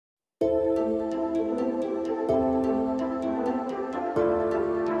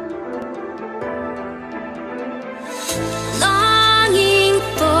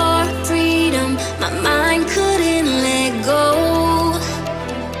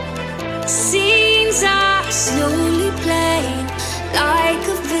Scenes are slowly playing like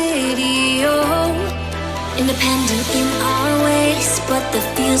a video. Independent in our ways, but the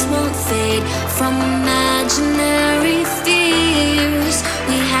fears won't fade from imaginary fears.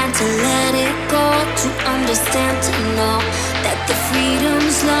 We had to let it go to understand, to know that the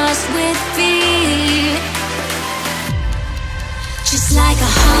freedom's lost with fear. Just like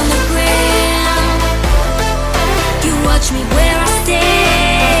a hologram, you watch me where I stand.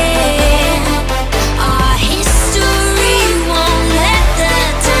 Our history won't let the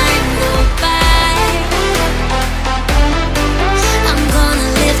time go by. I'm gonna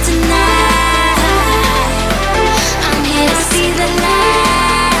live tonight. I'm here to see the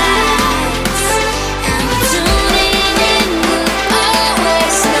lights, and tuning in will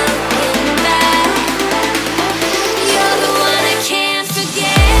always looking back. You're the one I can't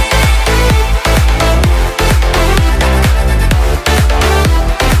forget.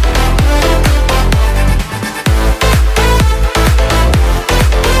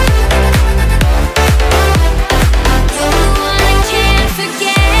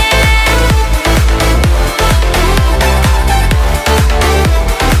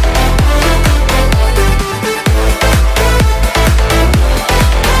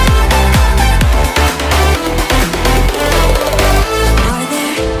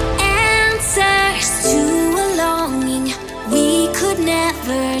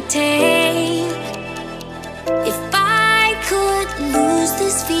 If I could lose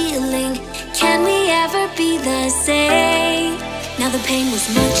this feeling, can we ever be the same? Now the pain was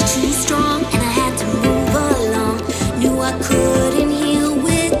much too strong, and